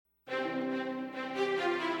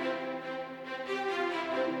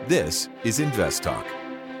This is Invest Talk.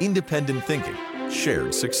 Independent thinking,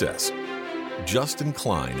 shared success. Justin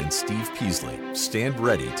Klein and Steve Peasley stand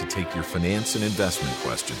ready to take your finance and investment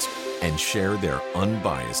questions and share their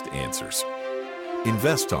unbiased answers.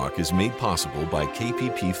 Invest Talk is made possible by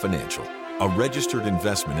KPP Financial, a registered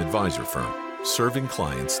investment advisor firm serving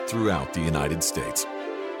clients throughout the United States.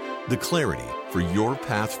 The clarity for your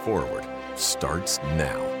path forward starts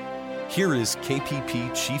now. Here is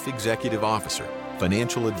KPP Chief Executive Officer,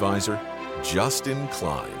 Financial Advisor, Justin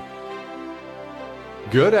Klein.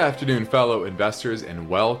 Good afternoon, fellow investors, and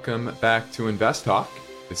welcome back to Invest Talk.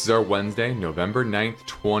 This is our Wednesday, November 9th,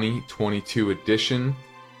 2022 edition,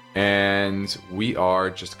 and we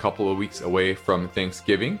are just a couple of weeks away from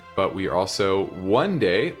Thanksgiving, but we are also one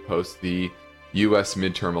day post the U.S.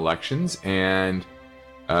 midterm elections, and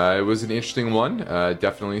it was an interesting one.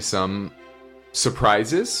 Definitely some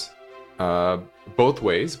surprises both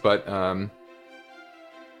ways, but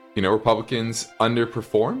Republicans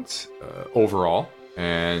underperformed overall,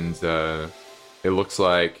 and it looks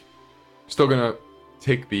like still going to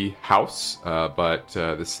take the House, but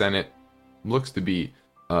the Senate looks to be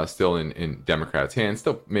still in Democrats' hands,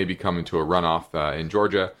 still maybe coming to a runoff in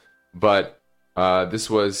Georgia, but this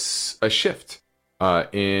was a shift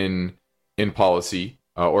in policy,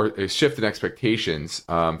 or a shift in expectations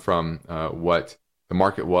from what the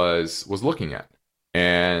market was looking at.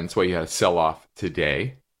 And that's why you had a sell-off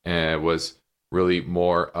today. And it was really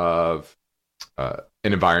more of an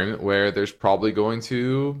environment where there's probably going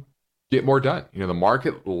to get more done. The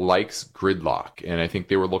market likes gridlock, and I think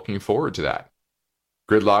they were looking forward to that.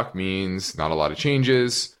 Gridlock means not a lot of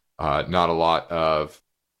changes, not a lot of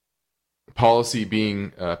policy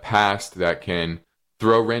being passed that can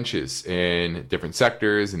throw wrenches in different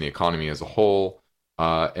sectors and the economy as a whole.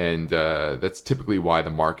 And that's typically why the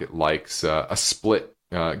market likes a split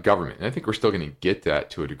government. And I think we're still going to get that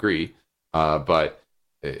to a degree. But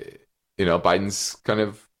Biden's kind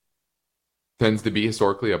of tends to be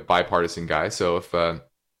historically a bipartisan guy. So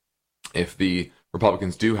if the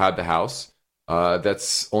Republicans do have the House,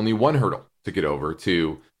 that's only one hurdle to get over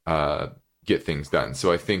to get things done.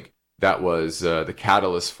 So I think that was the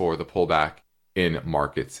catalyst for the pullback in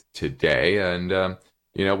markets today. And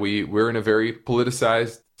we're in a very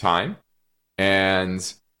politicized time,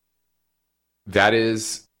 and that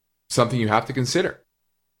is something you have to consider.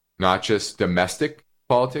 Not just domestic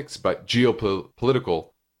politics, but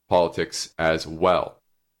geopolitical politics as well.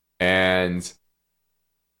 And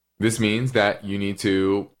this means that you need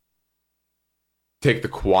to take the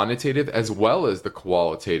quantitative as well as the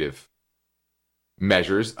qualitative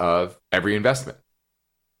measures of every investment.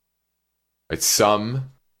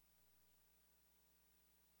 Some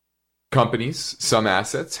companies, some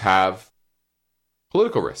assets have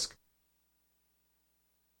political risk.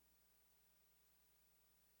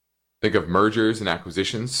 Think of mergers and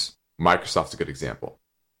acquisitions. Microsoft's a good example.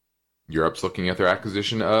 Europe's looking at their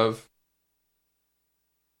acquisition of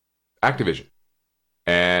Activision.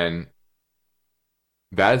 And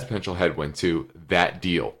that is a potential headwind to that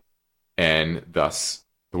deal, and thus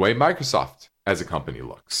the way Microsoft as a company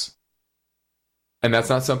looks. And that's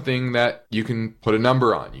not something that you can put a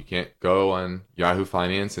number on. You can't go on Yahoo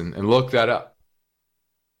Finance and look that up.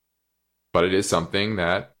 But it is something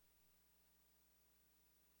that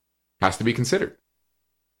has to be considered.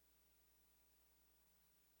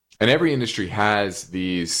 And every industry has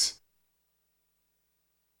these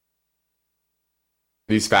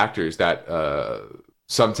factors that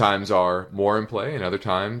sometimes are more in play and other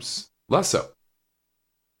times less so.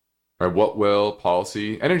 Right, what will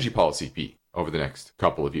energy policy be over the next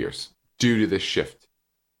couple of years due to this shift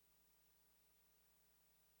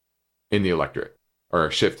in the electorate, or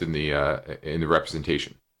a shift in the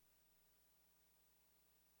representation?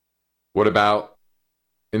 What about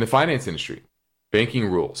in the finance industry? Banking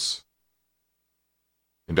rules,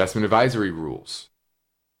 investment advisory rules.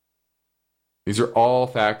 These are all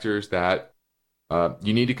factors that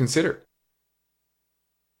you need to consider.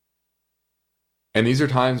 And these are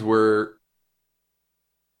times where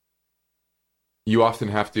you often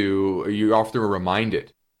are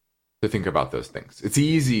reminded to think about those things. It's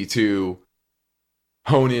easy to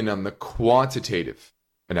hone in on the quantitative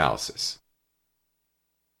analysis.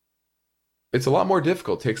 It's a lot more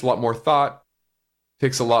difficult, takes a lot more thought,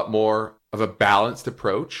 takes a lot more of a balanced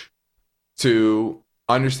approach to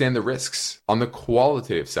understand the risks on the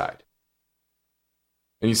qualitative side.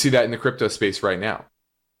 And you see that in the crypto space right now.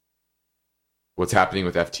 What's happening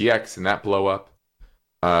with FTX and that blow up.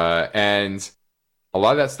 And a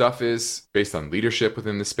lot of that stuff is based on leadership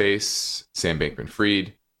within the space, Sam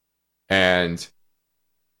Bankman-Fried, and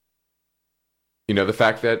the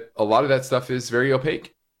fact that a lot of that stuff is very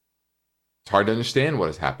opaque. It's hard to understand what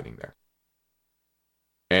is happening there.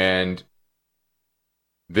 And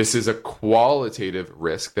this is a qualitative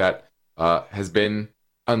risk that has been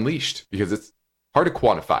unleashed because it's hard to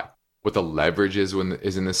quantify what the leverage is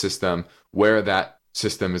in the system, where that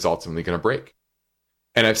system is ultimately going to break.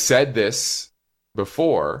 And I've said this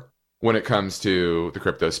before when it comes to the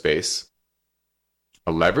crypto space.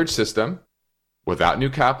 A leverage system without new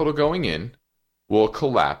capital going in will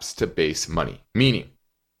collapse to base money, meaning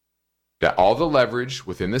that all the leverage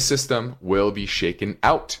within the system will be shaken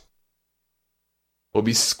out, will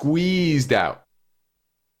be squeezed out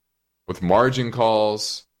with margin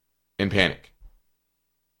calls and panic.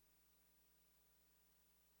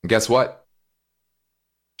 And guess what?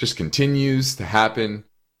 Just continues to happen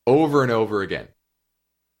over and over again.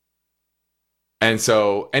 And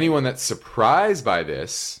so anyone that's surprised by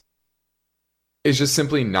this is just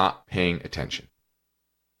simply not paying attention.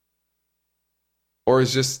 Or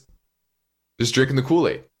is just drinking the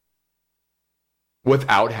Kool-Aid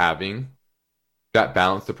without having that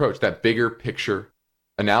balanced approach, that bigger picture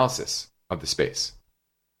analysis of the space.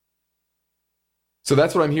 So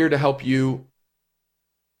that's what I'm here to help you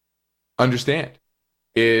understand,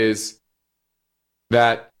 is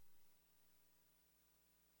that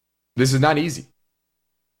this is not easy.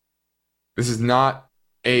 This is not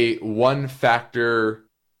a one-factor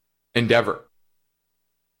endeavor.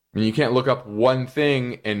 I mean, you can't look up one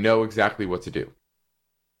thing and know exactly what to do.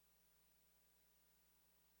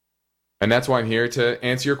 And that's why I'm here to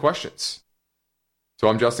answer your questions. So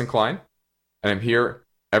I'm Justin Klein, and I'm here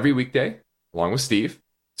every weekday, along with Steve,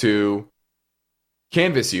 to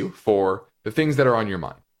canvass you for the things that are on your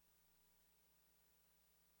mind.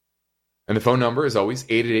 And the phone number is always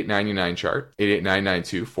 888-99-CHART,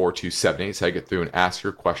 888-992-4278, so I get through and ask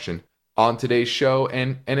your question on today's show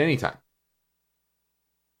and anytime.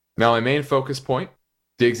 Now, my main focus point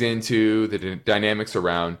digs into the dynamics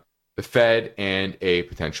around the Fed and a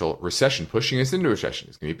potential recession, pushing us into a recession.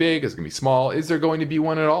 Is it going to be big? Is it going to be small? Is there going to be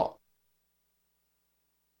one at all?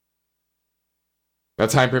 Now,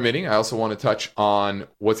 time permitting, I also want to touch on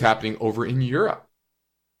what's happening over in Europe.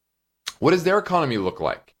 What does their economy look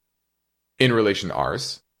like in relation to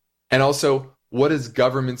ours? And also, what does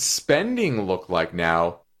government spending look like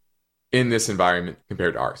now in this environment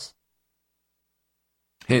compared to ours?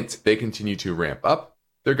 Hint, they continue to ramp up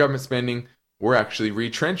their government spending. We're actually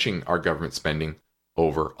retrenching our government spending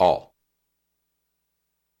overall.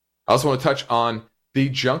 I also want to touch on the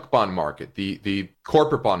junk bond market, the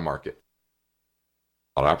corporate bond market.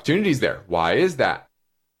 A lot of opportunities there. Why is that?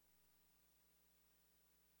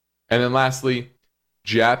 And then lastly,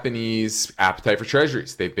 Japanese appetite for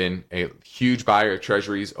treasuries. They've been a huge buyer of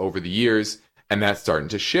treasuries over the years, and that's starting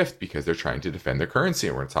to shift because they're trying to defend their currency.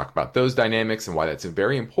 And we're going to talk about those dynamics and why that's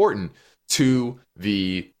very important to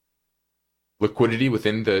the liquidity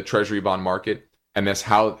within the treasury bond market, and thus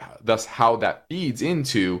how that feeds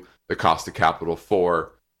into the cost of capital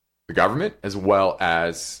for the government as well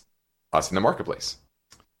as us in the marketplace.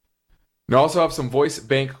 And I also have some voice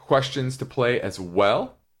bank questions to play as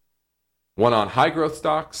well. One on high growth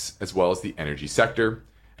stocks as well as the energy sector.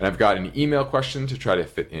 And I've got an email question to try to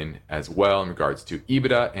fit in as well in regards to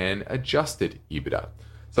EBITDA and adjusted EBITDA.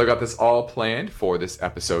 So I got this all planned for this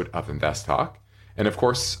episode of Invest Talk. And of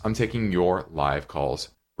course, I'm taking your live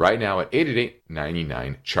calls right now at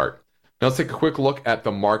 888-99-CHART. Now let's take a quick look at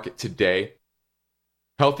the market today.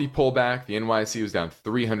 Healthy pullback. The NYSE was down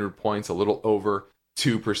 300 points, a little over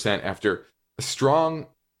 2% after a strong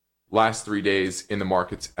last 3 days in the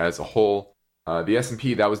markets as a whole. The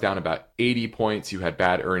S&P, that was down about 80 points. You had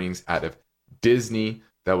bad earnings out of Disney.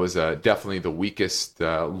 That was definitely the weakest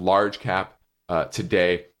large cap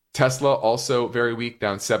today. Tesla also very weak,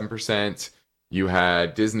 down 7%. You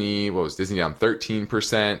had Disney, what was Disney down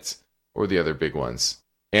 13%? Or the other big ones?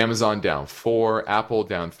 Amazon down 4%, Apple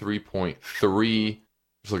down 3.3%.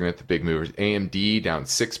 Just looking at the big movers. AMD down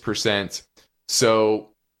 6%.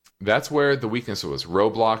 So that's where the weakness was.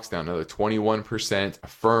 Roblox down another 21%,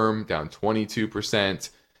 Affirm down 22%.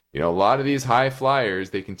 You know, a lot of these high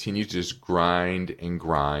flyers, they continue to just grind and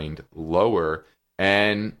grind lower.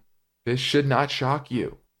 And this should not shock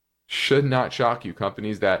you. Should not shock you.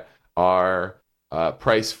 Companies that are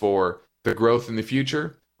priced for the growth in the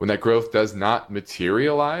future, when that growth does not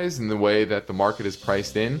materialize in the way that the market is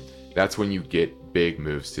priced in, that's when you get big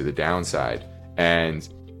moves to the downside. And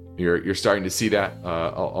you're starting to see that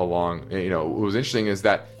along. You know, what was interesting is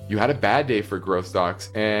that you had a bad day for growth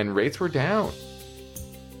stocks and rates were down.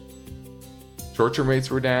 Short-term rates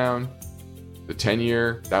were down. The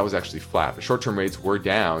 10-year, that was actually flat. The short-term rates were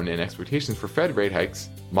down, and expectations for Fed rate hikes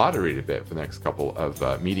moderated a bit for the next couple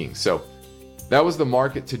of meetings. So That was the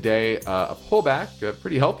market today. A pullback, a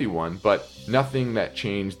pretty healthy one, but nothing that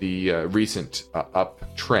changed the recent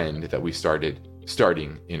uptrend that we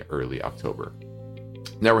starting in early October.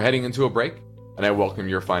 Now we're heading into a break, and I welcome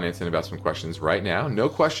your finance and investment questions right now. No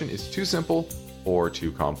question is too simple or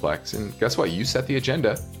too complex. And guess what? You set the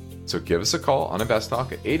agenda. So give us a call on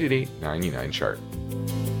InvestTalk at 888-99-CHART.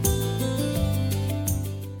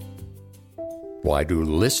 Why do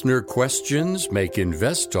listener questions make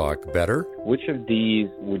InvestTalk better? Which of these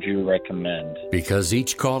would you recommend? Because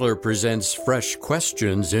each caller presents fresh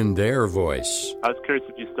questions in their voice. I was curious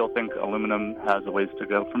if you still think aluminum has a ways to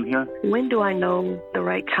go from here. When do I know the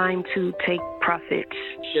right time to take profits?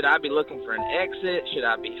 Should I be looking for an exit? Should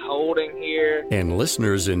I be holding here? And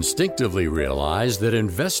listeners instinctively realize that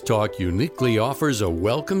InvestTalk uniquely offers a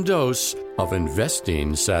welcome dose of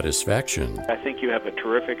investing satisfaction. I think you have a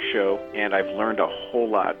terrific show, and I've learned a whole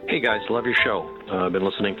lot. Hey guys, love your show. I've been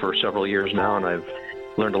listening for several years now, and I've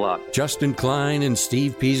learned a lot. Justin Klein and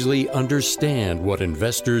Steve Peasley understand what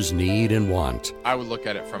investors need and want. I would look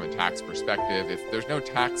at it from a tax perspective. If there's no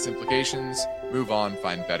tax implications, move on,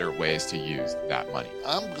 find better ways to use that money.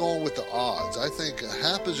 I'm going with the odds. I think a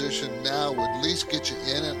half position now would at least get you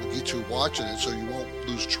in it and get you watching it so you won't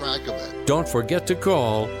lose track of it. Don't forget to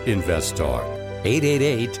call InvestTalk,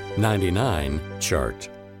 888-99-CHART.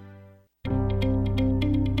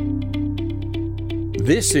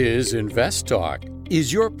 This is InvestTalk.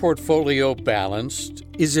 Is your portfolio balanced?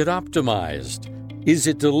 Is it optimized? Is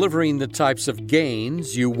it delivering the types of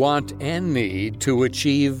gains you want and need to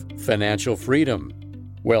achieve financial freedom?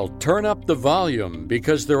 Well, turn up the volume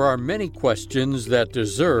because there are many questions that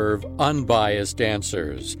deserve unbiased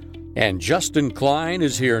answers. And Justin Klein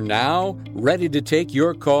is here now, ready to take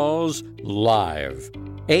your calls live.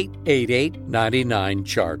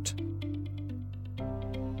 888-99-CHART.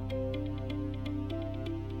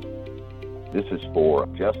 This is for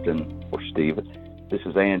Justin or Steve. This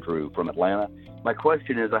is Andrew from Atlanta. My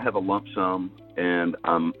question is, I have a lump sum, and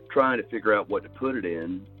I'm trying to figure out what to put it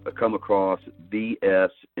in. I come across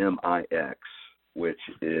VSMIX, which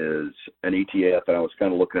is an ETF, and I was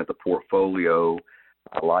kind of looking at the portfolio.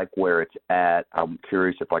 I like where it's at. I'm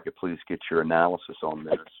curious if I could please get your analysis on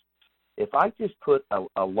this. If I just put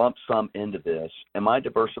a lump sum into this, am I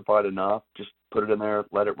diversified enough? Just put it in there,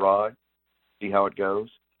 let it ride, see how it goes?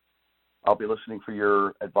 I'll be listening for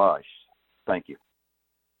your advice. Thank you.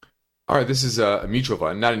 All right, this is a mutual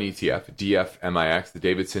fund, not an ETF, DFMIX, the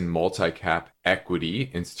Davidson Multi-Cap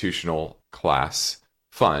Equity Institutional Class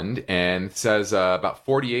Fund, and it says about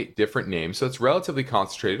 48 different names, so it's relatively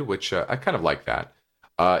concentrated, which I kind of like that.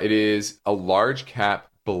 It is a large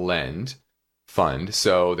cap blend fund,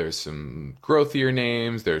 so there's some growthier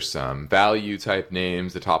names, there's some value type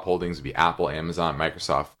names. The top holdings would be Apple, Amazon,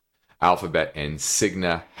 Microsoft, Alphabet, and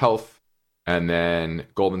Cigna Health. And then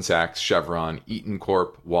Goldman Sachs, Chevron, Eaton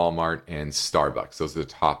Corp, Walmart, and Starbucks. Those are the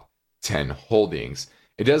top 10 holdings.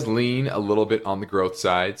 It does lean a little bit on the growth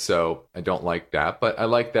side, so I don't like that. But I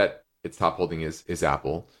like that its top holding is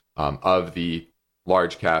Apple. Of the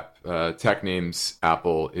large cap tech names,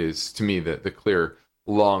 Apple is, to me, the clear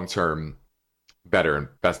long-term better and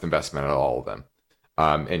best investment out of all of them.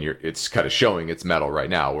 And it's kind of showing its mettle right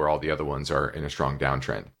now, where all the other ones are in a strong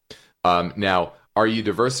downtrend. Now, are you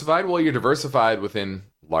diversified? Well, you're diversified within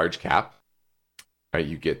large cap. Right?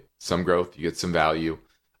 You get some growth, you get some value,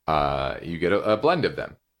 you get a blend of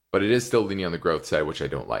them. But it is still leaning on the growth side, which I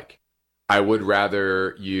don't like. I would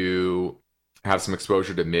rather you have some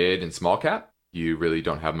exposure to mid and small cap. You really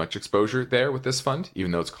don't have much exposure there with this fund.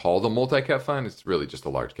 Even though it's called a multi-cap fund, it's really just a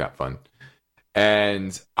large cap fund.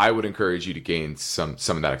 And I would encourage you to gain some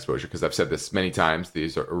of that exposure, because I've said this many times.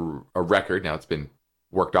 These are a record. Now it's been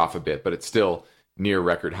worked off a bit, but it's still near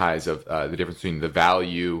record highs of the difference between the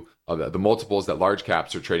value of the multiples that large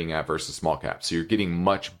caps are trading at versus small caps. So you're getting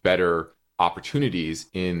much better opportunities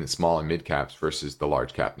in the small and mid caps versus the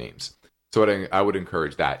large cap names. So I would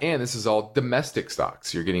encourage that. And this is all domestic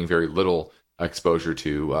stocks. You're getting very little exposure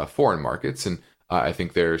to foreign markets. And I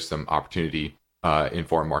think there's some opportunity in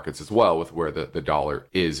foreign markets as well, with where the dollar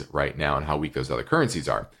is right now and how weak those other currencies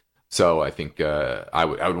are. So I think I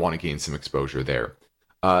would want to gain some exposure there.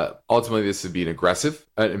 Ultimately, this would be an aggressive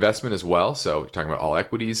investment as well. So you're talking about all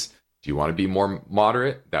equities. Do you want to be more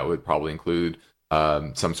moderate? That would probably include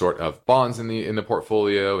some sort of bonds in the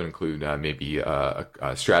portfolio, and include maybe a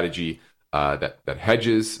strategy that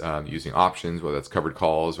hedges using options, whether that's covered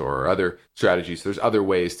calls or other strategies. So there's other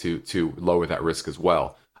ways to lower that risk as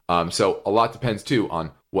well. So a lot depends too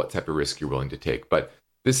on what type of risk you're willing to take. But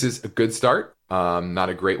this is a good start. Not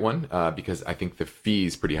a great one because I think the fee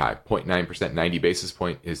is pretty high. 0.9%, 90 basis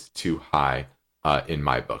point is too high in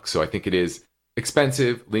my book. So I think it is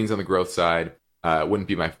expensive, leans on the growth side. Wouldn't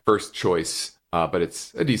be my first choice, but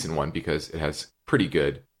it's a decent one because it has pretty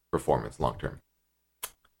good performance long term.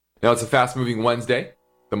 Now, it's a fast-moving Wednesday.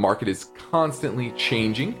 The market is constantly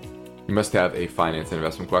changing. You must have a finance and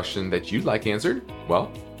investment question that you'd like answered.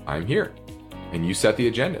 Well, I'm here. And you set the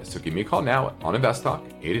agenda. So give me a call now on Invest Talk,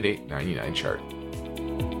 888-99-CHART.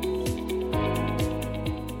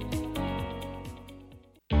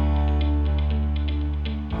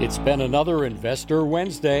 It's been another Investor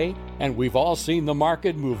Wednesday, and we've all seen the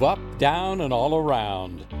market move up, down, and all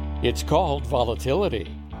around. It's called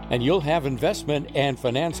volatility, and you'll have investment and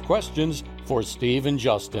finance questions for Steve and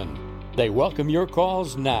Justin. They welcome your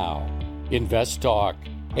calls now. Invest Talk,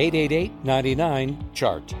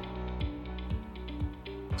 888-99-CHART.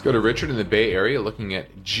 Let's go to Richard in the Bay Area looking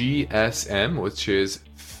at GSM, which is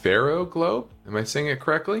Ferroglobe. Am I saying it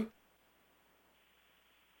correctly?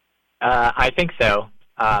 I think so.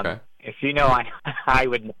 Okay. If you know, I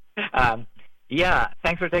would. Yeah,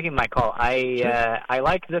 thanks for taking my call. I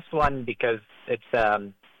like this one because it's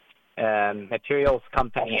materials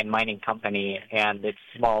company and mining company, and it's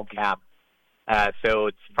small cap, so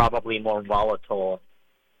it's probably more volatile.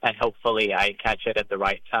 And hopefully, I catch it at the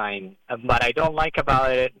right time. But I don't like about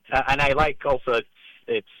it, and I like also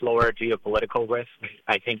its lower geopolitical risk.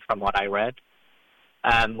 I think from what I read.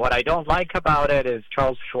 What I don't like about it is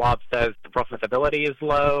Charles Schwab says the profitability is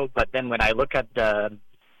low, but then when I look at the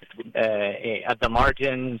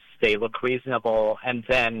margins, they look reasonable, and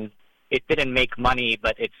then it didn't make money,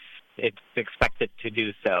 but it's expected to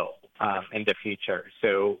do so in the future.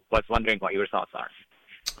 So was wondering what your thoughts are.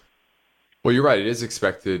 Well, you're right. It is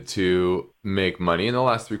expected to make money. In the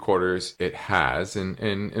last 3 quarters, it has, and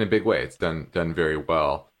in a big way. It's done very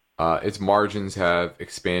well. Its margins have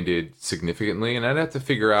expanded significantly, and I'd have to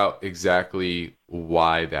figure out exactly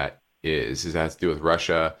why that is. Does that have to do with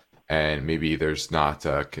Russia, and maybe there's not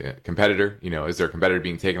a competitor? Is there a competitor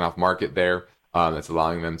being taken off market there that's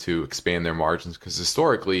allowing them to expand their margins? Because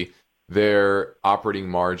historically, their operating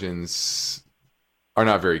margins are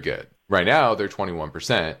not very good. Right now, they're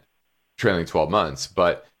 21%, trailing 12 months,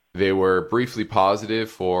 but they were briefly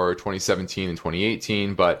positive for 2017 and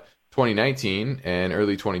 2018, but 2019 and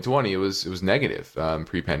early 2020, it was negative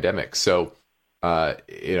pre-pandemic. So,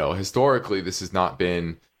 historically, this has not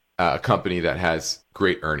been a company that has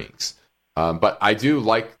great earnings. But I do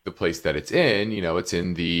like the place that it's in. It's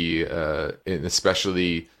in the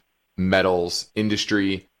especially metals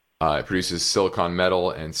industry. It produces silicon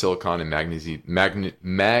metal and silicon and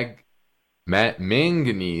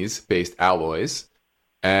manganese-based alloys,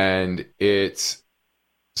 and it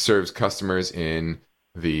serves customers in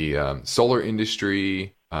the solar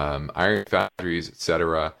industry, iron factories,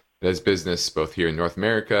 etc. It has business both here in North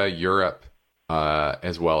America, Europe,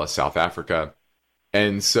 as well as South Africa.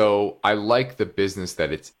 And so I like the business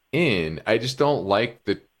that it's in. I just don't like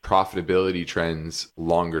the profitability trends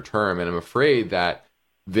longer term. And I'm afraid that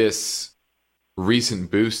this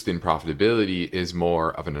recent boost in profitability is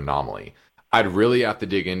more of an anomaly. I'd really have to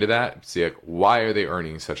dig into that, see why are they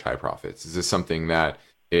earning such high profits? Is this something that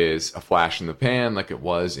is a flash in the pan like it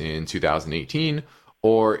was in 2018,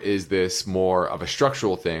 or is this more of a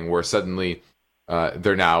structural thing where suddenly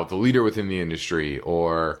they're now the leader within the industry,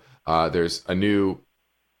 or there's a new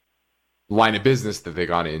line of business that they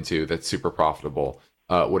got into that's super profitable,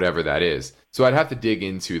 whatever that is. So I'd have to dig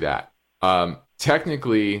into that.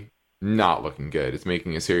 Technically, not looking good. It's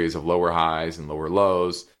making a series of lower highs and lower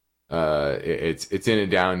lows. It's in a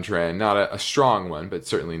downtrend, not a strong one, but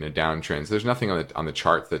certainly in a downtrend. So there's nothing on the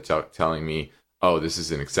charts that's telling me, oh, this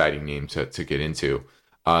is an exciting name to get into.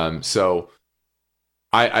 So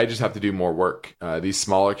I just have to do more work. These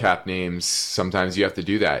smaller cap names, sometimes you have to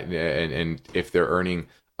do that, and if they're earning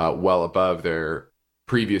well above their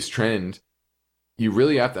previous trend, you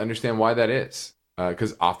really have to understand why that is,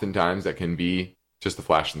 because oftentimes that can be just a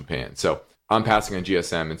flash in the pan. So I'm passing on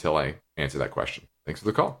GSM until I answer that question. Thanks for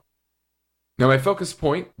the call. Now, my focus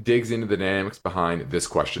point digs into the dynamics behind this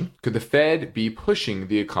question. Could the Fed be pushing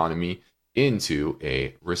the economy into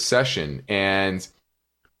a recession? And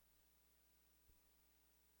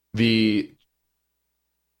the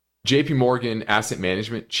JP Morgan Asset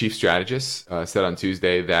Management chief strategist said on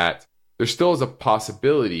Tuesday that there still is a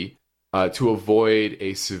possibility to avoid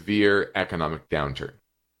a severe economic downturn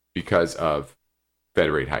because of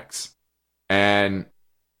Fed rate hikes. And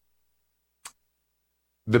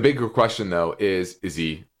the bigger question, though, is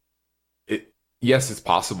yes, it's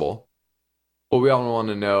possible, but we all want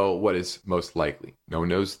to know what is most likely. No one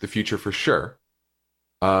knows the future for sure.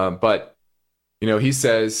 But, he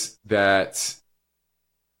says that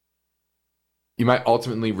you might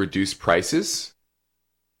ultimately reduce prices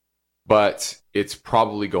but it's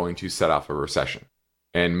probably going to set off a recession.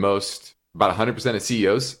 And about 100% of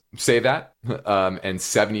CEOs say that, and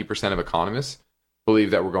 70% of economists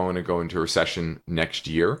believe that we're going to go into a recession next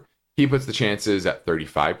year. He puts the chances at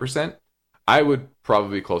 35%. I would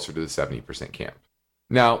probably be closer to the 70% camp.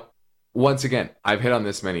 Now, once again, I've hit on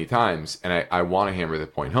this many times, and I want to hammer the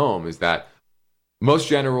point home, is that most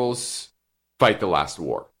generals fight the last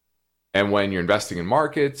war. And when you're investing in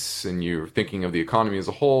markets and you're thinking of the economy as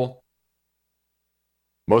a whole,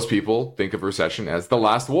 most people think of recession as the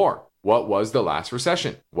last war. What was the last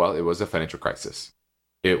recession? Well, it was a financial crisis.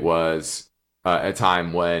 It was a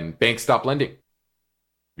time when banks stopped lending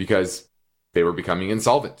because they were becoming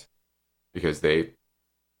insolvent, because they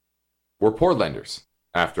were poor lenders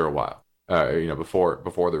after a while,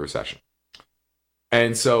 before the recession.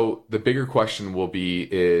 And so the bigger question will be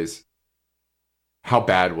is, how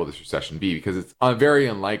bad will this recession be? Because it's very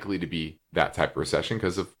unlikely to be that type of recession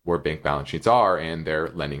because of where bank balance sheets are and their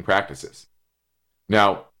lending practices.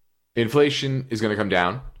 Now, inflation is going to come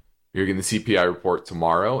down. You're getting the CPI report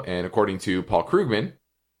tomorrow, and according to Paul Krugman,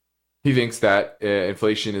 he thinks that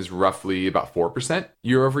inflation is roughly about 4%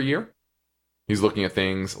 year over year. He's looking at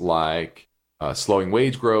things like slowing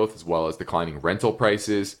wage growth as well as declining rental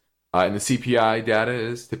prices, and the CPI data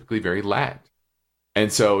is typically very lagged.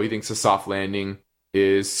 And so he thinks a soft landing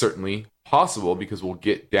is certainly possible because we'll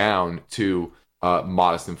get down to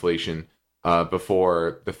modest inflation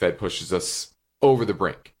before the Fed pushes us over the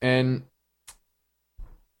brink. And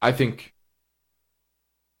I think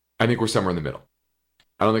we're somewhere in the middle.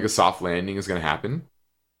 I don't think a soft landing is going to happen.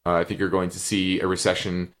 I think you're going to see a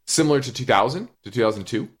recession similar to 2000 to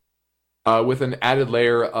 2002, with an added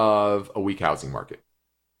layer of a weak housing market.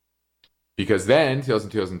 Because then,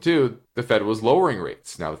 2002, the Fed was lowering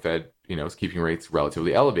rates. Now the Fed, is keeping rates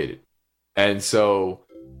relatively elevated. And so,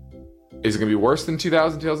 is it going to be worse than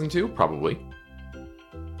 2000, 2002? Probably.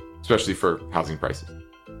 Especially for housing prices.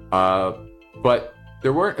 But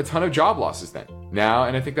there weren't a ton of job losses then. Now,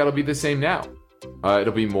 and I think that'll be the same now.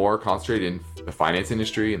 It'll be more concentrated in the finance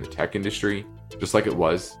industry and the tech industry, just like it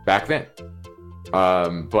was back then.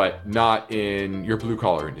 But not in your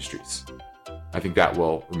blue-collar industries. I think that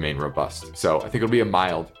will remain robust. So I think it'll be a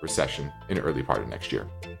mild recession in the early part of next year.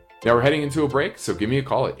 Now we're heading into a break, so give me a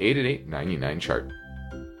call at 888-99-CHART.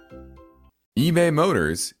 eBay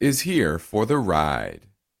Motors is here for the ride.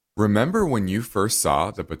 Remember when you first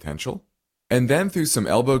saw the potential? And then through some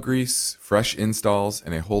elbow grease, fresh installs,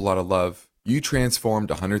 and a whole lot of love, you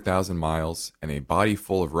transformed 100,000 miles and a body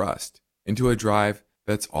full of rust into a drive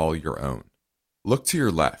that's all your own. Look to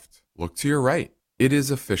your left. Look to your right. It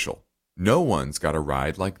is official. No one's got a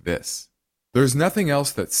ride like this. There's nothing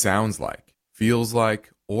else that sounds like, feels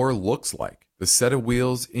like, or looks like the set of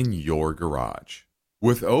wheels in your garage.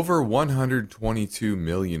 With over 122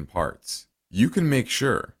 million parts, you can make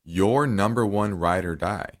sure your number one ride or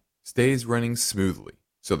die stays running smoothly,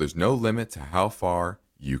 so there's no limit to how far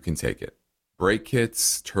you can take it. Brake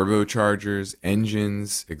kits, turbochargers,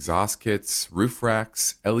 engines, exhaust kits, roof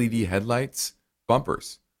racks, LED headlights,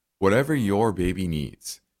 bumpers, whatever your baby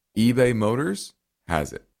needs, eBay Motors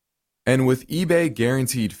has it. And with eBay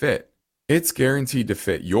Guaranteed Fit, it's guaranteed to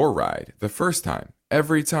fit your ride the first time,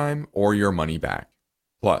 every time, or your money back.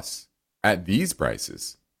 Plus, at these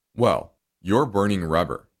prices, well, you're burning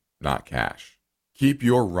rubber, not cash. Keep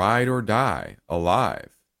your ride or die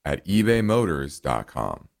alive at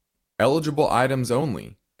ebaymotors.com. Eligible items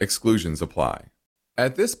only. Exclusions apply.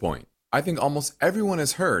 At this point, I think almost everyone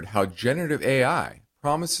has heard how generative AI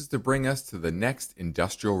promises to bring us to the next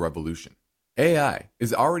industrial revolution. AI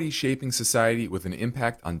is already shaping society with an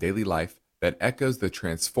impact on daily life that echoes the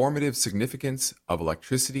transformative significance of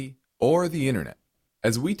electricity or the internet.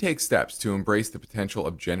 As we take steps to embrace the potential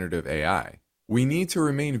of generative AI, we need to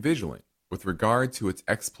remain vigilant with regard to its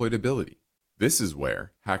exploitability. This is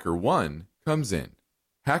where HackerOne comes in.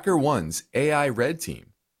 HackerOne's AI Red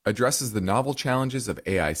Team addresses the novel challenges of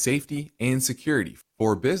AI safety and security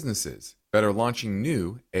for businesses that are launching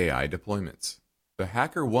new AI deployments. The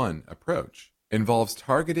HackerOne approach involves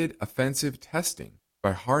targeted offensive testing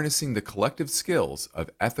by harnessing the collective skills of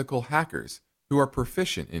ethical hackers who are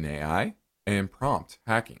proficient in AI and prompt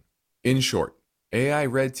hacking. In short, AI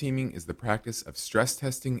red teaming is the practice of stress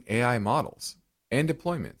testing AI models and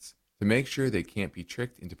deployments to make sure they can't be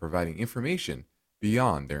tricked into providing information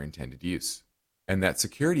beyond their intended use, and that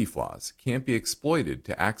security flaws can't be exploited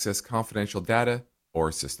to access confidential data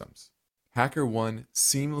or systems. HackerOne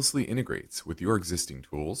seamlessly integrates with your existing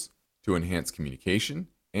tools to enhance communication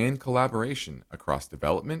and collaboration across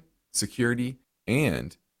development, security,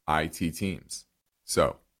 and IT teams.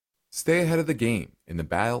 So, stay ahead of the game in the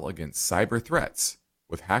battle against cyber threats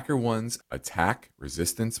with HackerOne's attack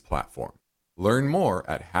resistance platform. Learn more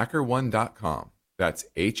at hackerone.com. That's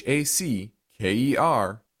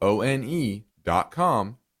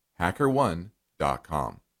HACKERONE.com,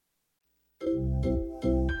 hackerone.com.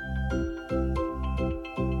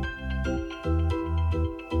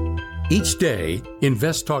 Each day,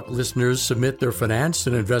 InvestTalk listeners submit their finance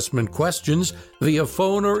and investment questions via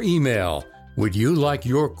phone or email. Would you like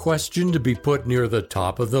your question to be put near the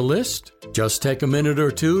top of the list? Just take a minute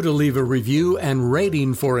or two to leave a review and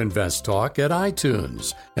rating for InvestTalk at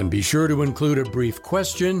iTunes. And be sure to include a brief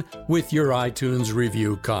question with your iTunes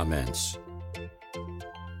review comments.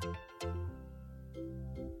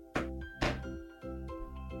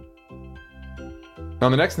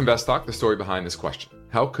 On the next Invest Talk, the story behind this question.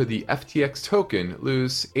 How could the FTX token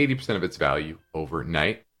lose 80% of its value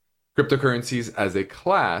overnight? Cryptocurrencies as a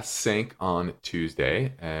class sank on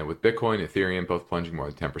Tuesday, with Bitcoin and Ethereum both plunging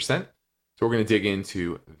more than 10%. So we're going to dig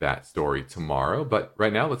into that story tomorrow. But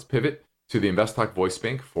right now, let's pivot to the Invest Talk voice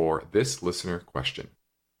bank for this listener question.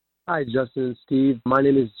 Hi, Justin and Steve. My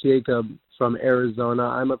name is Jacob from Arizona.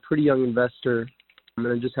 I'm a pretty young investor, and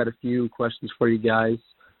I just had a few questions for you guys.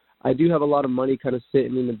 I do have a lot of money kind of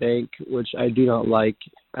sitting in the bank, which I do not like,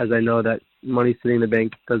 as I know that money sitting in the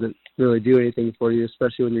bank doesn't really do anything for you,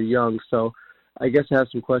 especially when you're young. So I guess I have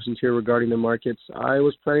some questions here regarding the markets. I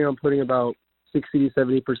was planning on putting about 60 to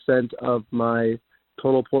 70% of my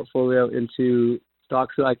total portfolio into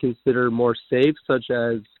stocks that I consider more safe, such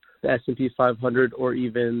as the S&P 500 or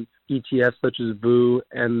even ETFs such as VOO,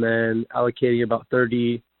 and then allocating about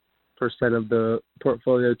 30% of the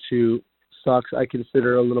portfolio to stocks I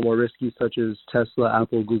consider a little more risky, such as Tesla,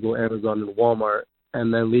 Apple, Google, Amazon, and Walmart,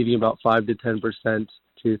 and then leaving about 5 to 10%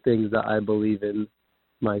 to things that I believe in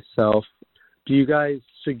myself. Do you guys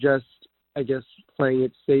suggest, I guess, playing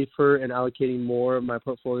it safer and allocating more of my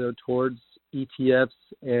portfolio towards ETFs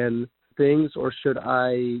and things, or should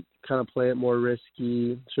I kind of play it more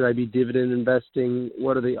risky? Should I be dividend investing?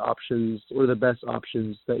 What are the options, or the best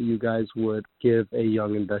options that you guys would give a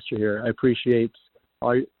young investor here? I appreciate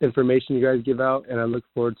all your information you guys give out, and I look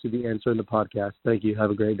forward to the answer in the podcast. Thank you. Have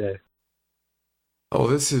a great day. Oh,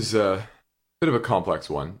 this is a bit of a complex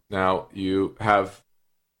one. Now, you have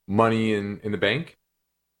money in the bank,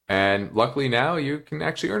 and luckily now you can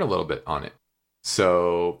actually earn a little bit on it.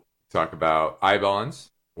 So talk about I-bonds,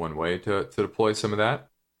 one way to deploy some of that.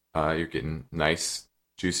 You're getting nice,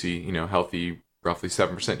 juicy, healthy, roughly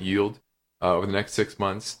 7% yield over the next 6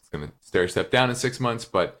 months. It's going to stair step down in 6 months,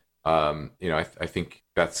 but I think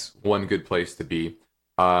that's one good place to be.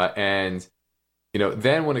 And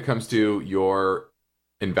then when it comes to your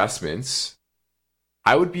investments,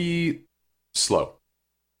 I would be slow.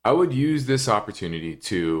 I would use this opportunity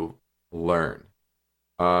to learn.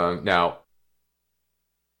 Now,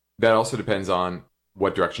 that also depends on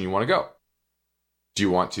what direction you want to go. Do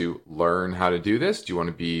you want to learn how to do this? Do you want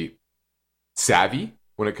to be savvy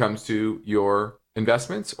when it comes to your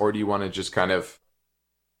investments? Or do you want to just kind of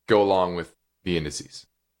go along with the indices?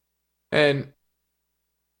 And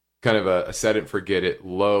kind of a set it, forget it,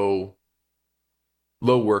 low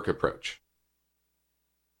work approach.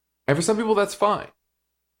 And for some people, that's fine.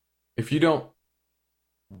 If you don't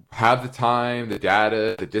have the time, the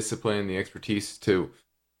data, the discipline, the expertise to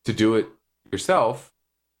do it yourself,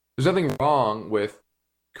 there's nothing wrong with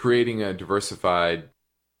creating a diversified,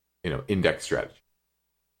 index strategy.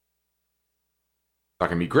 Not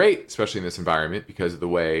going to be great, especially in this environment, because of the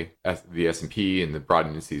way the S&P and the broad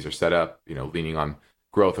indices are set up, leaning on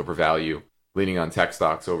growth over value, leaning on tech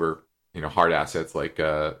stocks over, hard assets like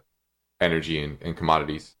energy and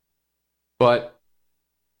commodities. But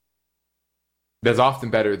that's often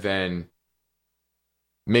better than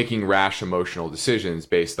making rash emotional decisions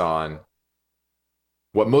based on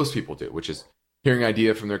what most people do, which is hearing an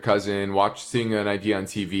idea from their cousin, seeing an idea on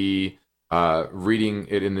TV, reading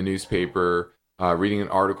it in the newspaper, reading an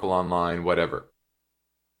article online, whatever,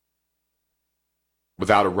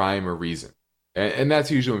 without a rhyme or reason. And that's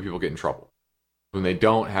usually when people get in trouble, when they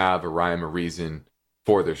don't have a rhyme or reason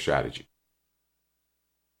for their strategy.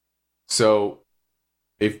 So,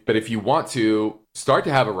 if you want to start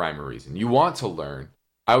to have a rhyme or reason, you want to learn,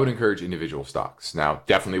 I would encourage individual stocks. Now,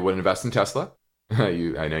 definitely wouldn't invest in Tesla.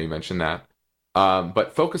 I know you mentioned that.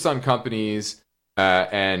 But focus on companies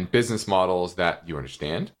and business models that you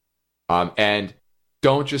understand. And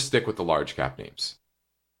don't just stick with the large cap names.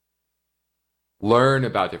 Learn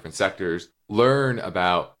about different sectors. Learn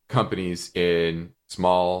about companies in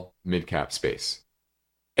small, mid-cap space.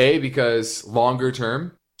 A, because longer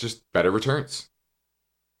term, just better returns.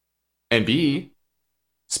 And B,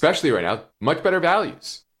 especially right now, much better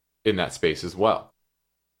values in that space as well.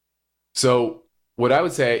 So what I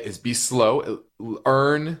would say is be slow,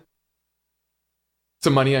 earn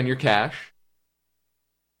some money on your cash,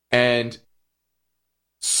 and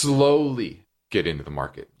slowly get into the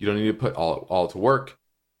market. You don't need to put all to work,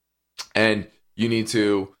 and you need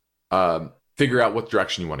to figure out what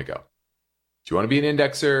direction you want to go. Do you want to be an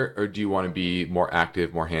indexer, or do you want to be more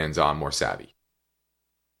active, more hands-on, more savvy?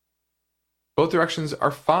 Both directions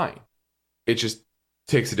are fine. It just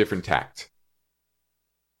takes a different tact.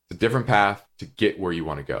 It's a different path to get where you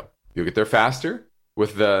want to go. You'll get there faster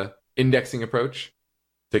with the indexing approach,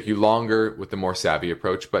 take you longer with the more savvy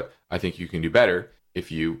approach, but I think you can do better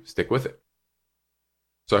if you stick with it.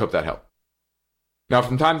 So I hope that helped. Now,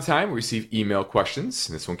 from time to time, we receive email questions.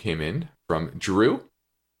 This one came in from Drew. It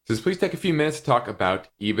says, please take a few minutes to talk about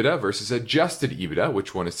EBITDA versus adjusted EBITDA.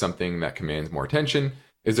 Which one is something that commands more attention?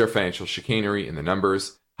 Is there financial chicanery in the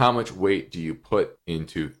numbers? How much weight do you put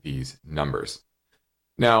into these numbers?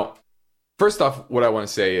 Now, first off, what I want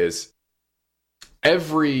to say is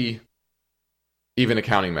every even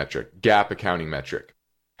accounting metric, GAAP accounting metric,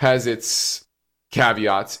 has its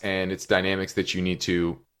caveats and its dynamics that you need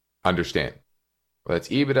to understand. Well, that's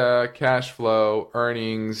EBITDA, cash flow,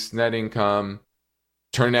 earnings, net income,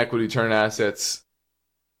 return on equity, return on assets.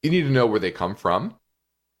 You need to know where they come from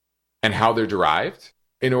and how they're derived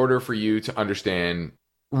in order for you to understand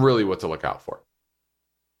really what to look out for.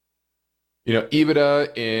 You know,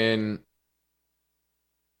 EBITDA in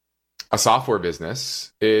a software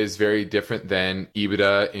business is very different than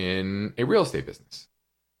EBITDA in a real estate business.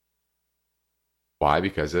 Why?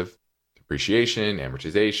 Because of depreciation,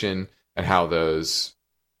 amortization, and how those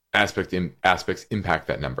aspects impact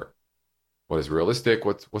that number. What is realistic?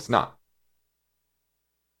 What's not?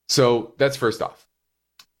 So that's first off.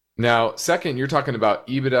 Now, second, you're talking about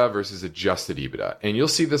EBITDA versus adjusted EBITDA. And you'll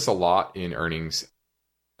see this a lot in earnings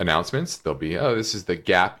announcements. They'll be, this is the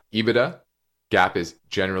GAAP EBITDA. GAAP is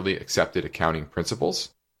generally accepted accounting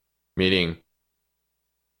principles, meaning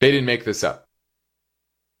they didn't make this up.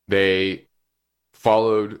 They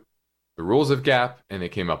followed the rules of GAAP and they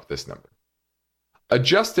came up with this number.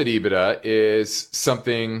 Adjusted EBITDA is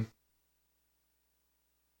something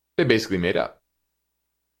they basically made up.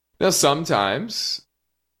 Now, sometimes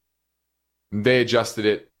they adjusted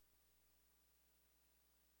it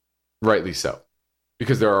rightly so,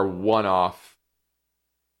 because there are one-off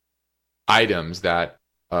items that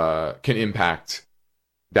can impact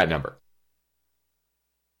that number.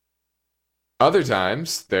 Other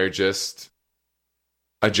times, they're just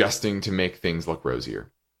adjusting to make things look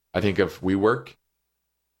rosier. I think of WeWork.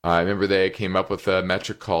 I remember they came up with a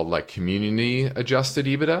metric called like community adjusted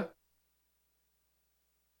EBITDA.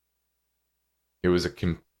 It was a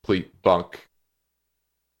complete bunk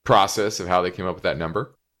process of how they came up with that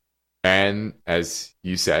number. And as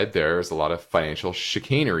you said, there's a lot of financial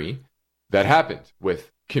chicanery that happened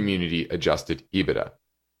with community adjusted EBITDA.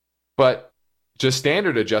 But just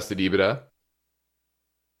standard adjusted EBITDA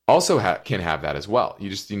also can have that as well. You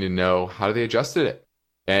just need to know how they adjusted it.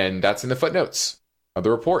 And that's in the footnotes of the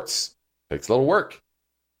reports. It takes a little work.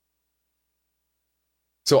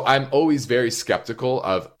 So I'm always very skeptical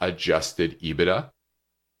of adjusted EBITDA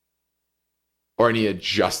or any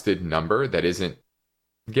adjusted number that isn't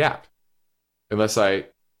GAAP, unless I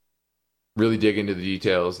really dig into the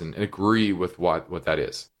details and agree with what that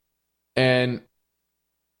is. And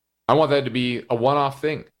I want that to be a one-off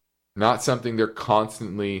thing, not something they're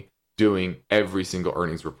constantly doing every single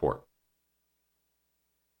earnings report.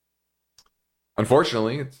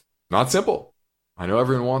 Unfortunately, it's not simple. I know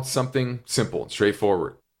everyone wants something simple and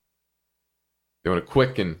straightforward. They want a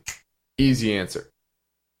quick and easy answer.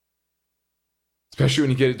 Especially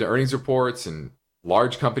when you get into earnings reports and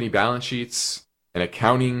large company balance sheets and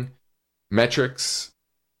accounting metrics,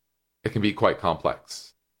 it can be quite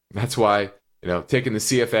complex. That's why, taking the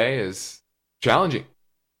CFA is challenging.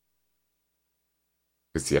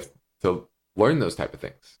 Because you have to learn those type of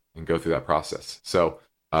things and go through that process. So,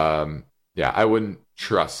 I wouldn't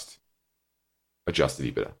trust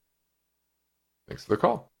adjusted EBITDA. Thanks for the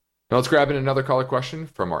call. Now let's grab in another caller question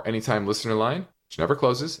from our Anytime Listener line, which never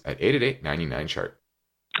closes, at 888-99-CHART.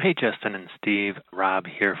 Hey, Justin and Steve. Rob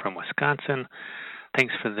here from Wisconsin.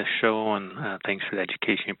 Thanks for the show and thanks for the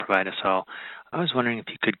education you provide us all. I was wondering if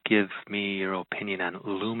you could give me your opinion on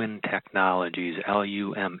Lumen Technologies,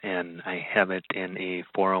 L-U-M-N. I have it in a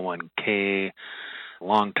 401k,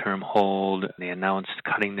 long-term hold. They announced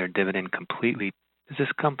cutting their dividend completely. Is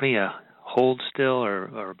this company a hold still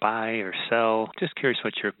or buy or sell? Just curious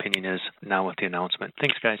what your opinion is now with the announcement.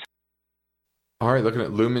 Thanks, guys. All right, looking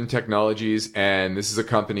at Lumen Technologies, and this is a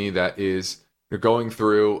company that is going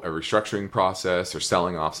through a restructuring process or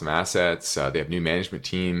selling off some assets. They have a new management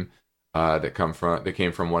team that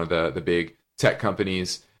came from one of the big tech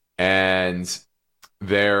companies, and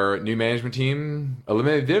their new management team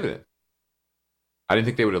eliminated the dividend. I didn't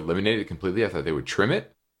think they would eliminate it completely. I thought they would trim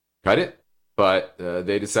it, cut it, but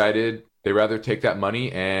they decided they'd rather take that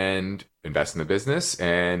money and invest in the business,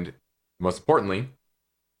 and most importantly,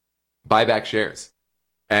 buy back shares.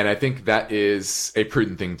 And I think that is a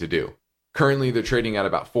prudent thing to do. Currently, they're trading at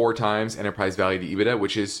about 4 times enterprise value to EBITDA,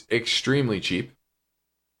 which is extremely cheap,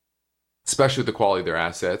 especially with the quality of their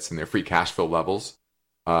assets and their free cash flow levels.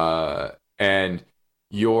 And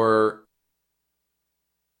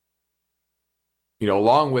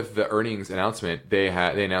along with the earnings announcement, they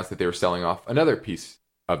announced that they were selling off another piece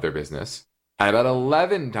of their business at about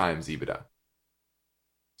 11 times EBITDA.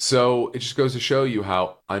 So it just goes to show you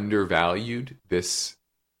how undervalued this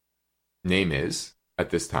name is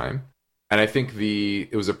at this time. And I think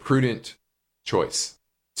it was a prudent choice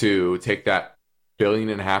to take that $1.5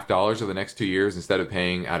 billion over the next 2 years instead of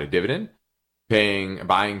paying out a dividend,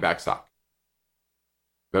 buying back stock.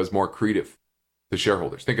 That was more accretive to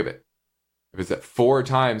shareholders. Think of it. If it's at 4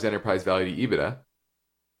 times enterprise value to EBITDA,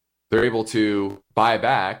 they're able to buy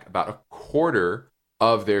back about a quarter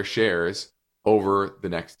of their shares over the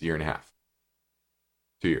next 1.5 years,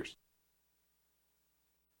 2 years.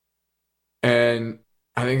 And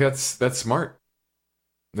I think that's smart.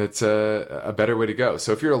 That's a better way to go.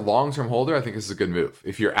 So if you're a long-term holder, I think this is a good move.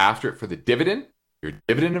 If you're after it for the dividend, you're a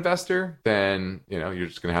dividend investor, then you're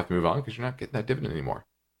just going to have to move on because you're not getting that dividend anymore.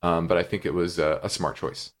 But I think it was a smart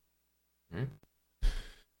choice. All right.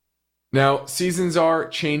 Now, seasons are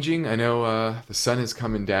changing. I know the sun is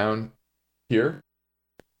coming down here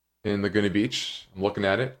in Laguna Beach. I'm looking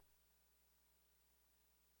at it.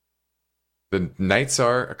 The nights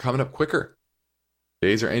are coming up quicker.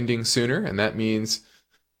 Days are ending sooner, and that means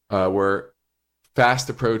we're fast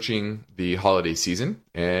approaching the holiday season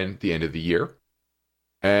and the end of the year.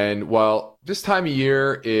 And while this time of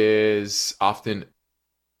year is often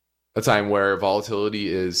a time where volatility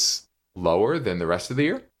is lower than the rest of the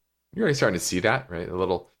year, you're already starting to see that, right? A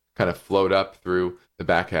little kind of float up through the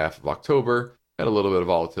back half of October. Had a little bit of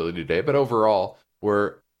volatility today, but overall,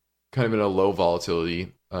 we're kind of in a low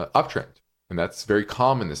volatility uptrend. And that's very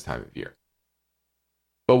common this time of year.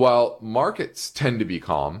 But while markets tend to be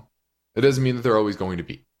calm, it doesn't mean that they're always going to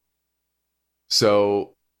be.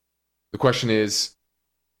 So the question is,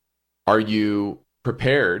 are you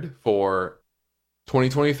prepared for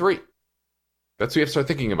 2023? That's what you have to start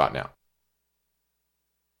thinking about now.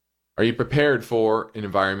 Are you prepared for an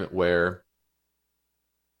environment where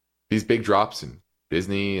these big drops in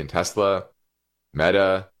Disney and Tesla,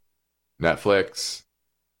 Meta, Netflix,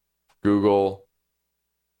 Google,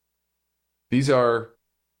 these are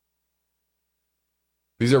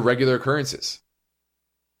regular occurrences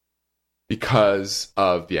because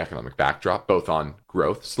of the economic backdrop, both on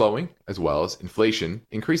growth slowing as well as inflation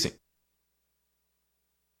increasing.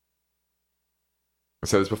 I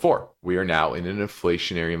said this before, we are now in an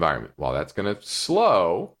inflationary environment. While that's going to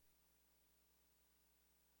slow,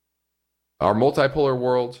 our multipolar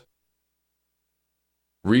world,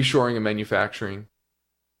 reshoring and manufacturing,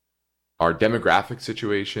 our demographic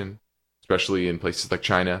situation, especially in places like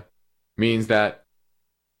China, means that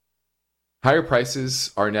higher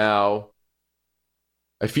prices are now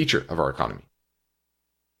a feature of our economy.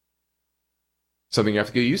 Something you have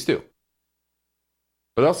to get used to.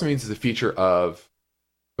 But it also means it's a feature of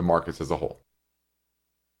the markets as a whole.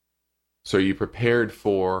 So are you prepared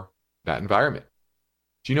for that environment?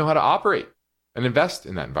 Do you know how to operate and invest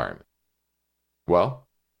in that environment? Well,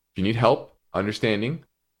 if you need help understanding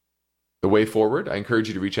the way forward, I encourage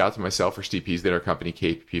you to reach out to myself or Steve Peasley at our company,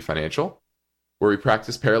 KPP Financial, where we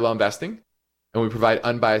practice parallel investing and we provide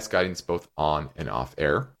unbiased guidance both on and off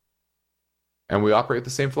air. And we operate with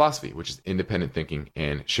the same philosophy, which is independent thinking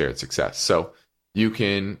and shared success. So you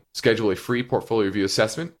can schedule a free portfolio review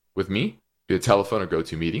assessment with me via telephone or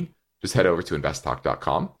GoToMeeting. Just head over to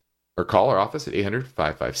investtalk.com or call our office at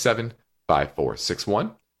 800-557-5461.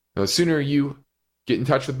 Now, the sooner you get in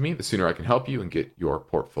touch with me, the sooner I can help you and get your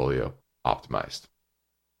portfolio optimized.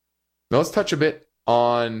 Now let's touch a bit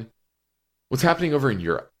on what's happening over in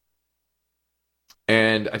Europe.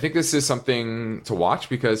 And I think this is something to watch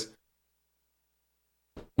because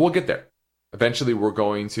we'll get there. Eventually, we're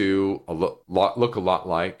going to look a lot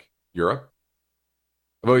like Europe.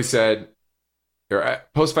 I've always said,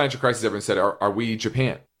 post-financial crisis, everyone said, are we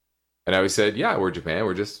Japan? And I always said, yeah, we're Japan.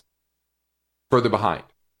 We're just further behind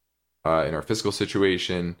in our fiscal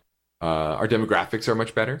situation. Our demographics are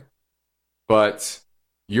much better. But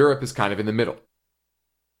Europe is kind of in the middle.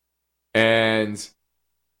 And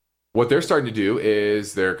what they're starting to do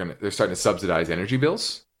is they're starting to subsidize energy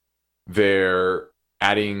bills. They're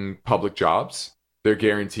adding public jobs, they're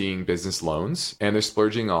guaranteeing business loans, and they're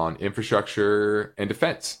splurging on infrastructure and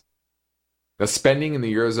defense. Now, spending in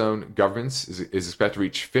the Eurozone governments is expected to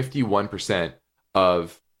reach 51%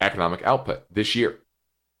 of economic output this year.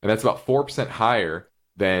 And that's about 4% higher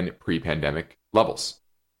than pre-pandemic levels.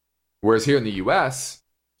 Whereas here in the US,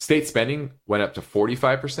 state spending went up to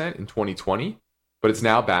 45% in 2020, but it's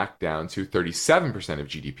now back down to 37% of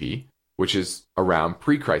GDP, which is around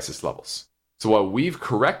pre-crisis levels. So while we've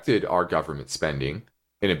corrected our government spending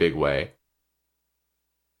in a big way,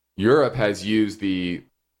 Europe has used the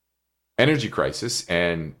energy crisis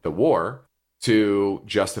and the war to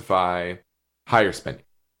justify higher spending.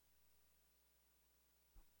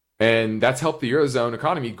 And that's helped the Eurozone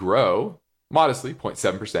economy grow modestly,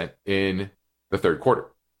 0.7% in the third quarter.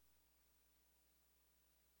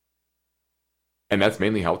 And that's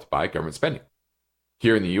mainly helped by government spending.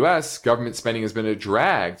 Here in the US, government spending has been a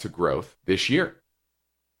drag to growth this year.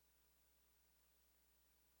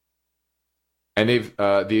 And they've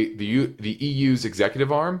the EU's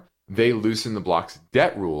executive arm, they loosened the bloc's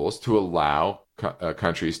debt rules to allow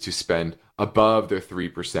countries to spend above their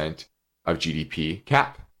 3% of GDP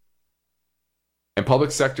cap. And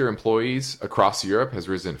public sector employees across Europe has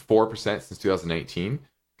risen 4% since 2018,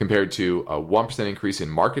 compared to a 1% increase in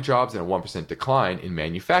market jobs and a 1% decline in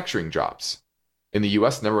manufacturing jobs. In the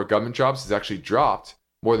US, the number of government jobs has actually dropped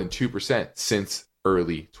more than 2% since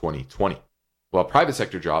early 2020, while private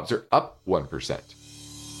sector jobs are up 1%.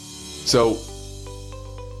 So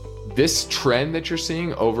this trend that you're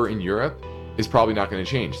seeing over in Europe is probably not going to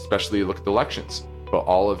change, especially look at the elections. But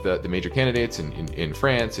all of the major candidates in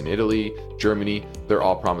France, in Italy, Germany, they're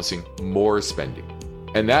all promising more spending.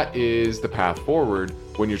 And that is the path forward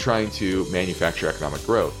when you're trying to manufacture economic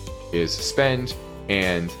growth, is spend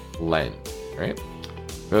and lend, right?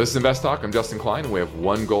 Now, this is Invest Talk. I'm Justin Klein, and we have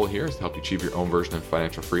one goal here, is to help you achieve your own version of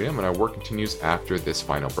financial freedom, and our work continues after this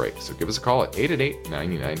final break. So give us a call at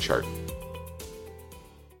 888-99-CHART.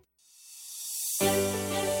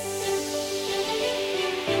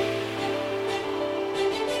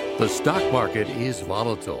 The stock market is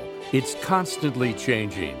volatile. It's constantly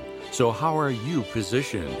changing. So how are you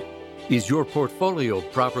positioned? Is your portfolio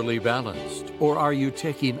properly balanced, or are you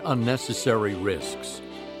taking unnecessary risks?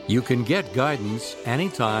 You can get guidance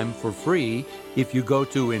anytime for free if you go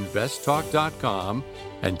to investtalk.com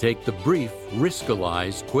and take the brief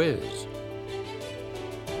Riskalyze quiz.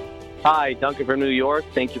 Hi, Duncan from New York.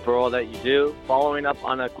 Thank you for all that you do. Following up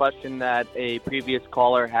on a question that a previous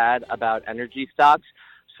caller had about energy stocks.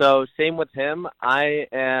 So same with him. I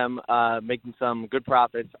am making some good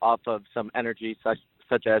profits off of some energy such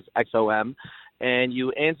as XOM. And you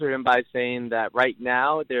answered him by saying that right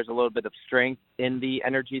now there's a little bit of strength in the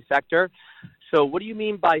energy sector. So what do you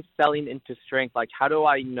mean by selling into strength? Like, how do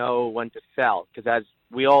I know when to sell? Because as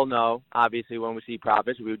we all know, obviously, when we see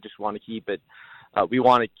profits, we just want to keep it. We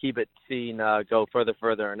want to keep it seen go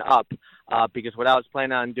further, and up. Because what I was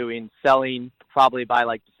planning on doing, selling probably by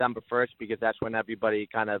like December 1st, because that's when everybody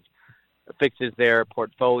kind of fixes their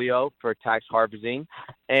portfolio for tax harvesting.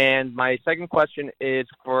 And my second question is,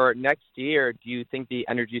 for next year, do you think the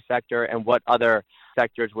energy sector and what other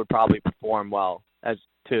sectors would probably perform well as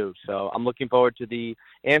too? So I'm looking forward to the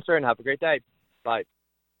answer, and have a great day. Bye.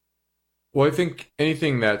 Well, I think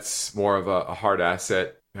anything that's more of a hard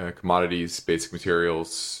asset, commodities, basic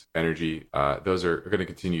materials, energy, those are going to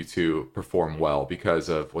continue to perform well because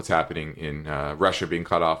of what's happening in Russia being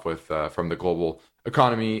cut off with from the global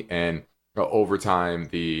economy, and over time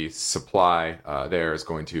the supply there is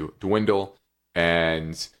going to dwindle,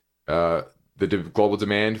 and the global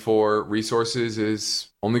demand for resources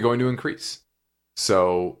is only going to increase.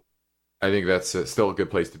 So I think that's still a good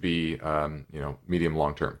place to be, medium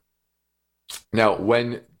long term. Now,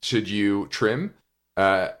 when should you trim?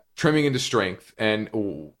 Trimming into strength, and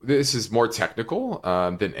this is more technical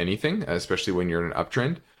than anything, especially when you're in an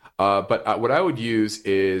uptrend. But what I would use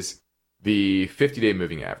is the 50-day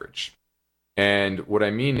moving average. And what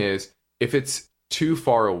I mean is, if it's too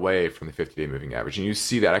far away from the 50-day moving average, and you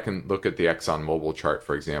see that, I can look at the ExxonMobil chart,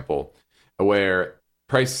 for example, where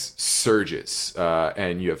price surges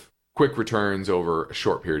and you have quick returns over a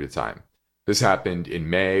short period of time. This happened in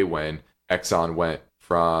May when Exxon went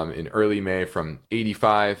in early May from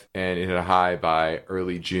 85, and it hit a high by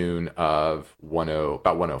early June of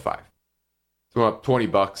about 105. So up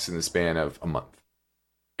 $20 in the span of a month.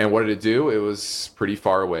 And what did it do? It was pretty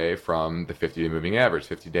far away from the 50-day moving average.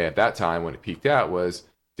 50-day at that time, when it peaked out, was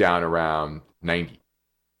down around 90.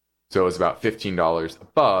 So it was about $15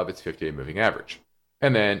 above its 50-day moving average.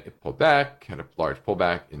 And then it pulled back, had a large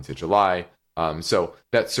pullback into July, So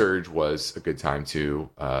that surge was a good time to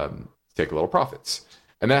take a little profits.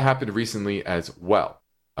 And that happened recently as well.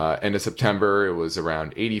 End of September, it was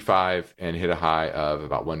around 85 and hit a high of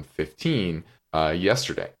about 115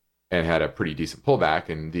 yesterday and had a pretty decent pullback.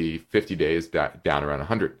 And the 50 days down around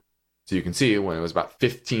 100. So you can see when it was about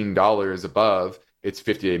 $15 above its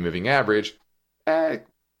 50-day moving average, it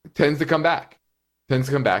tends to come back. Tends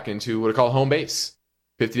to come back into what I call home base.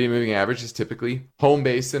 50-day moving average is typically home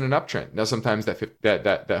base in an uptrend. Now, sometimes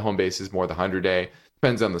that home base is more the 100-day.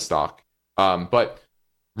 Depends on the stock. But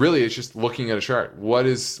really, it's just looking at a chart. Where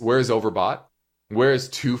is overbought? Where is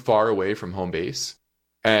too far away from home base?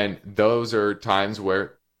 And those are times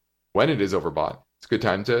where, when it is overbought, it's a good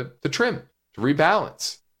time to trim, to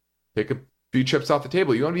rebalance. Take a few chips off the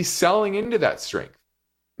table. You want to be selling into that strength.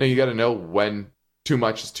 Now, you got to know when too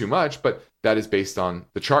much is too much, but that is based on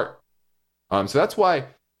the chart. So that's why,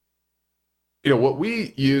 what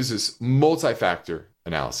we use is multi-factor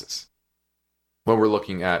analysis when we're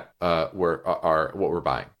looking at what we're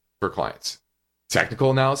buying for clients.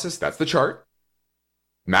 Technical analysis, that's the chart.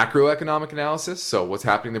 Macroeconomic analysis, so what's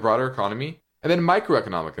happening in the broader economy. And then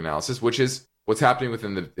microeconomic analysis, which is what's happening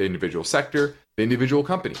within the individual sector, the individual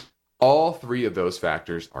company. All three of those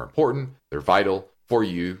factors are important. They're vital for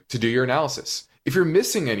you to do your analysis. If you're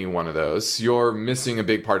missing any one of those, you're missing a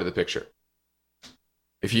big part of the picture.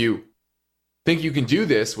 If you think you can do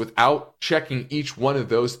this without checking each one of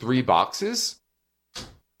those three boxes,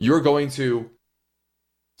 you're going to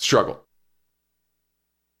struggle.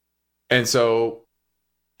 And so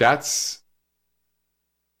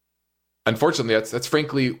unfortunately, that's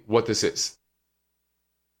frankly what this is.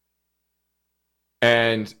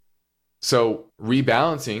 And so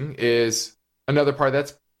rebalancing is another part.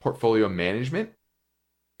 That's portfolio management.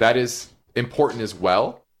 That is important as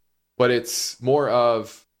well, but it's more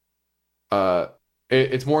of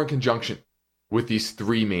it's more in conjunction with these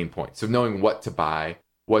three main points of knowing what to buy,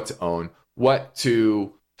 what to own, what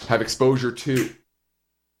to have exposure to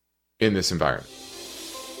in this environment.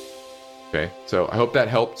 Okay, so I hope that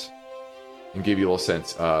helped and gave you a little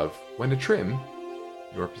sense of when to trim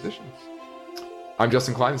your positions. I'm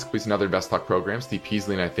Justin Klein. This completes another Invest Talk program. Steve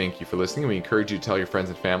Peasley and I thank you for listening. And we encourage you to tell your friends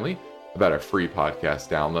and family about our free podcast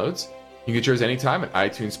downloads. You can get yours anytime at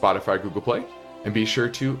iTunes, Spotify, Google Play, and be sure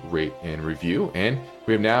to rate and review. And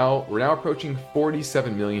we're now approaching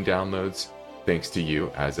 47 million downloads thanks to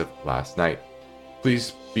you as of last night.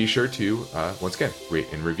 Please be sure to once again rate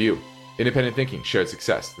and review. Independent thinking, shared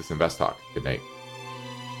success. This is Invest Talk. Good night.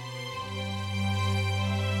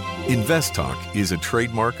 Invest Talk is a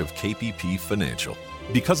trademark of KPP Financial.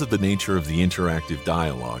 Because of the nature of the interactive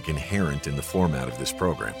dialogue inherent in the format of this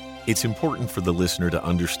program, it's important for the listener to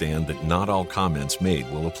understand that not all comments made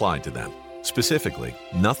will apply to them. Specifically,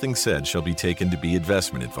 nothing said shall be taken to be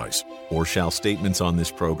investment advice, or shall statements on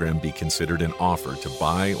this program be considered an offer to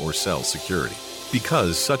buy or sell security.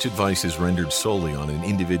 Because such advice is rendered solely on an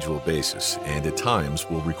individual basis and at times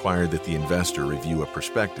will require that the investor review a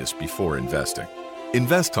prospectus before investing.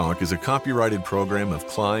 Invest Talk is a copyrighted program of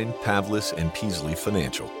Klein, Pavlis, and Peasley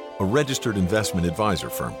Financial, a registered investment advisor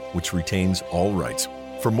firm which retains all rights.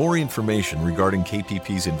 For more information regarding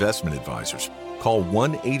KPP's investment advisors, call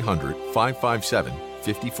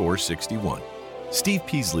 1-800-557-5461. Steve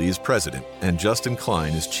Peasley is president, and Justin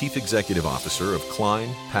Klein is chief executive officer of Klein,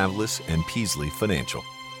 Pavlis, and Peasley Financial.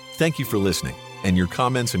 Thank you for listening, and your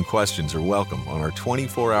comments and questions are welcome on our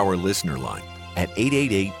 24-hour listener line at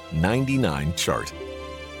 888-99-CHART.